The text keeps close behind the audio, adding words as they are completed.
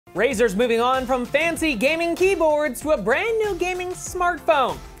Razer's moving on from fancy gaming keyboards to a brand new gaming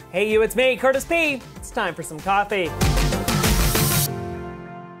smartphone. Hey you, it's me, Curtis P. It's time for some coffee.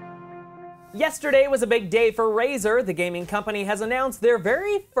 Yesterday was a big day for Razer. The gaming company has announced their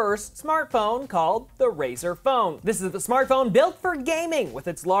very first smartphone called the Razer Phone. This is the smartphone built for gaming. With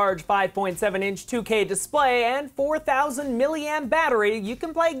its large 5.7-inch 2K display and 4,000 milliamp battery, you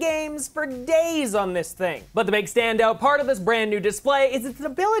can play games for days on this thing. But the big standout part of this brand new display is its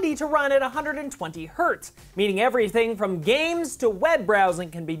ability to run at 120 Hz, meaning everything from games to web browsing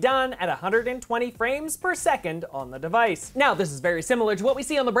can be done at 120 frames per second on the device. Now, this is very similar to what we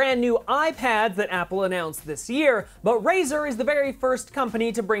see on the brand new iPads that Apple announced this year, but Razer is the very first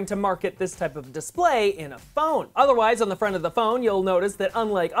company to bring to market this type of display in a phone. Otherwise, on the front of the phone, you'll notice that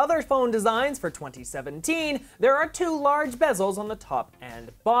unlike other phone designs for 2017, there are two large bezels on the top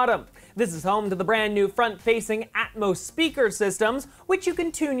and bottom. This is home to the brand new front-facing Atmos speaker systems, which you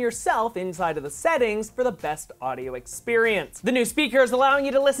can tune yourself inside of the settings for the best audio experience. The new speakers allowing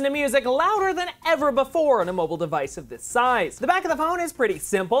you to listen to music louder than ever before on a mobile device of this size. The back of the phone is pretty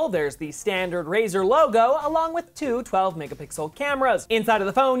simple. There's the standard Razer logo, along with two 12-megapixel cameras. Inside of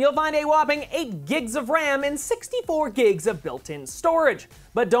the phone, you'll find a whopping 8 gigs of RAM and 64 gigs of built-in storage.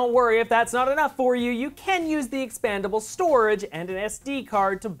 But don't worry if that's not enough for you, you can use the expandable storage and an SD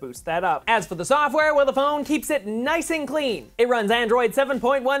card to boost that up. As for the software, well, the phone keeps it nice and clean. It runs Android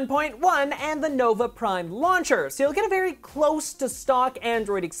 7.1.1 and the Nova Prime launcher, so you'll get a very close to stock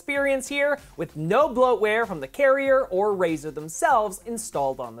Android experience here with no bloatware from the carrier or Razer themselves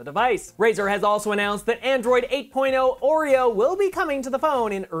installed on the device. Razer has also announced that Android 8.0 Oreo will be coming to the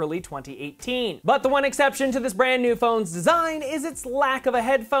phone in early 2018. But the one exception to this brand new phone's design is its lack of a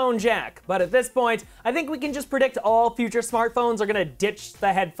headphone jack. But at this point, I think we can just predict all future smartphones are gonna ditch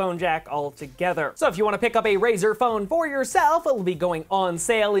the headphone jack altogether. So if you want to pick up a Razer phone for yourself, it will be going on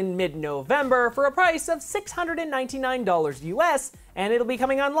sale in mid-November for a price of $699 US, and it'll be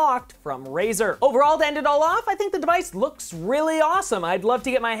coming unlocked from Razer. Overall, to end it all off, I think the device looks really awesome. I'd love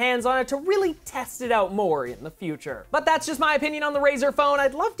to get my hands on it to really test it out more in the future. But that's just my opinion on the Razer phone.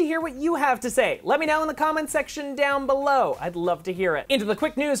 I'd love to hear what you have to say. Let me know in the comment section down below. I'd love to hear it. Into the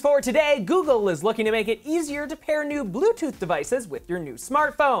quick news for today, Google is looking to make it easier to pair new Bluetooth devices with your new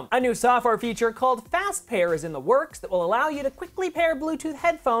smartphone. A new software feature called Fast Pair is in the works that will allow you to quickly pair Bluetooth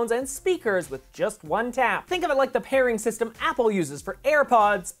headphones and speakers with just one tap. Think of it like the pairing system Apple uses for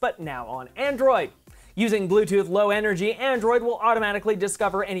AirPods, but now on Android. Using Bluetooth Low Energy, Android will automatically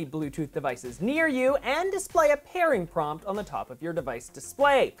discover any Bluetooth devices near you and display a pairing prompt on the top of your device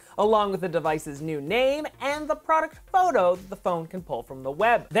display, along with the device's new name and the product photo that the phone can pull from the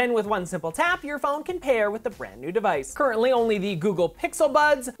web. Then with one simple tap, your phone can pair with the brand new device. Currently, only the Google Pixel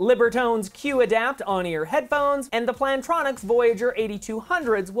Buds, Libertone's Q-Adapt on-ear headphones, and the Plantronics Voyager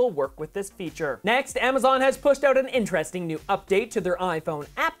 8200s will work with this feature. Next, Amazon has pushed out an interesting new update to their iPhone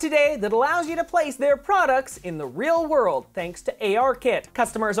app today that allows you to place their products in the real world thanks to ARKit.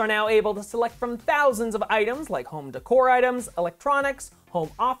 Customers are now able to select from thousands of items like home decor items, electronics, home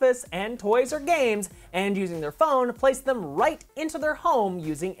office, and toys or games, and using their phone, place them right into their home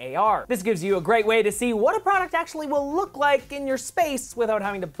using AR. This gives you a great way to see what a product actually will look like in your space without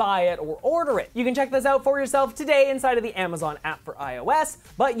having to buy it or order it. You can check this out for yourself today inside of the Amazon app for iOS,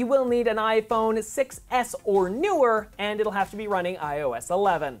 but you will need an iPhone 6S or newer, and it'll have to be running iOS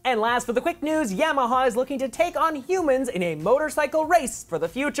 11. And last for the quick news, Yamaha is looking to take on humans in a motorcycle race for the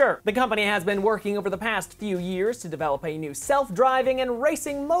future. The company has been working over the past few years to develop a new self-driving and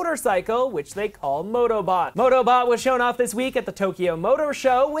racing motorcycle, which they call Motobot. Motobot was shown off this week at the Tokyo Motor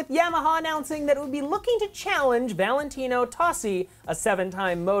Show, with Yamaha announcing that it would be looking to challenge Valentino Tossi, a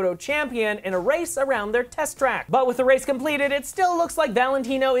 7-time Moto champion, in a race around their test track. But with the race completed, it still looks like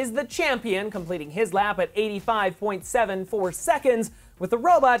Valentino is the champion, completing his lap at 85.74 seconds, with the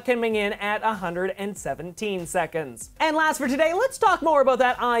robot coming in at 117 seconds. And last for today, let's talk more about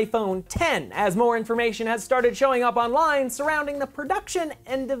that iPhone X, as more information has started showing up online surrounding the production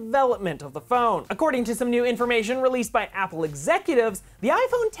and development of the phone. According to some new information released by Apple executives, the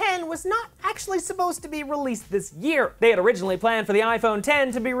iPhone X was not actually supposed to be released this year. They had originally planned for the iPhone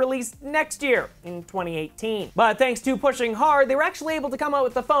X to be released next year, in 2018. But thanks to pushing hard, they were actually able to come out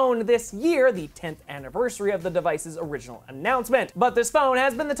with the phone this year, the 10th anniversary of the device's original announcement. But this phone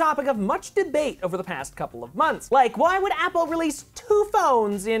has been the topic of much debate over the past couple of months. Like, why would Apple release two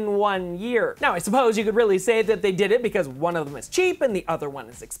phones in 1 year? Now, I suppose you could really say that they did it because one of them is cheap and the other one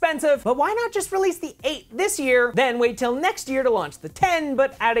is expensive, but why not just release the 8 this year, then wait till next year to launch the 10,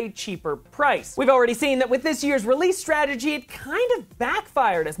 but at a cheaper price? We've already seen that with this year's release strategy, it kind of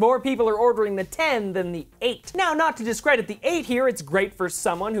backfired as more people are ordering the 10 than the 8. Now, not to discredit the 8 here, it's great for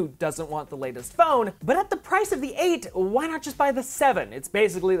someone who doesn't want the latest phone, but at the price of the 8, why not just buy the 7? It's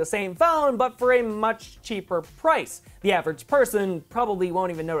basically the same phone, but for a much cheaper price. The average person probably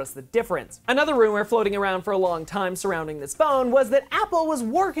won't even notice the difference. Another rumor floating around for a long time surrounding this phone was that Apple was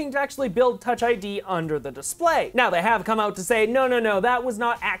working to actually build Touch ID under the display. Now, they have come out to say, no, that was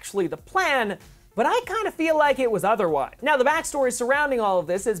not actually the plan, but I kind of feel like it was otherwise. Now, the backstory surrounding all of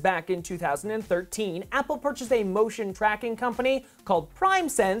this is back in 2013, Apple purchased a motion tracking company called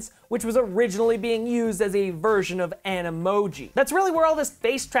PrimeSense, which was originally being used as a version of an emoji. That's really where all this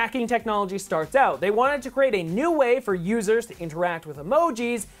face tracking technology starts out. They wanted to create a new way for users to interact with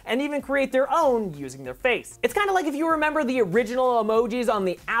emojis and even create their own using their face. It's kind of like if you remember the original emojis on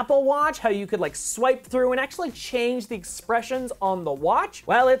the Apple Watch, how you could like swipe through and actually change the expressions on the watch.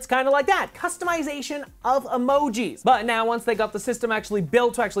 Well, it's kind of like that, customization of emojis. But now once they got the system actually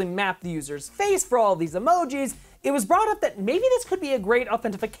built to actually map the user's face for all these emojis, it was brought up that maybe this could be a great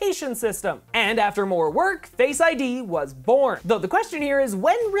authentication system. And after more work, Face ID was born. Though the question here is,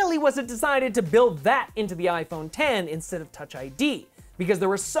 when really was it decided to build that into the iPhone X instead of Touch ID? Because there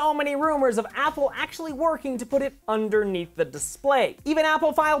were so many rumors of Apple actually working to put it underneath the display. Even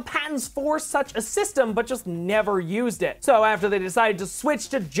Apple filed patents for such a system, but just never used it. So after they decided to switch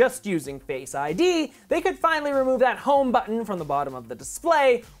to just using Face ID, they could finally remove that home button from the bottom of the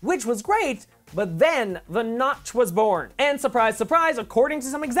display, which was great. But then the notch was born. And surprise, surprise, according to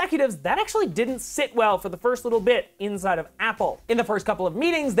some executives, that actually didn't sit well for the first little bit inside of Apple. In the first couple of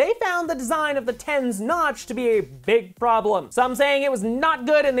meetings, they found the design of the 10's notch to be a big problem. Some saying it was not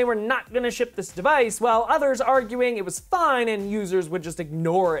good and they were not gonna ship this device, while others arguing it was fine and users would just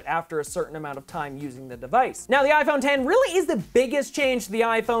ignore it after a certain amount of time using the device. Now, the iPhone X really is the biggest change to the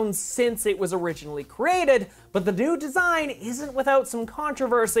iPhone since it was originally created, but the new design isn't without some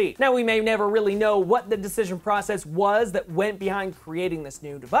controversy. Now, we may never really know what the decision process was that went behind creating this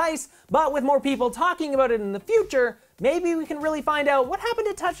new device, but with more people talking about it in the future, maybe we can really find out what happened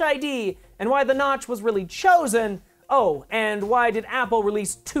to Touch ID and why the notch was really chosen. Oh, and why did Apple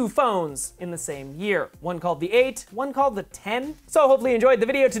release two phones in the same year? One called the 8, one called the 10. So hopefully you enjoyed the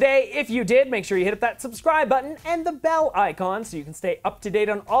video today. If you did, make sure you hit that subscribe button and the bell icon so you can stay up to date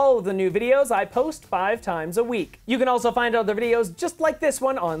on all of the new videos I post 5 times a week. You can also find other videos just like this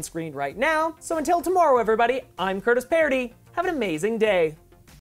one on screen right now. So until tomorrow, everybody, I'm Curtis Paradis. Have an amazing day.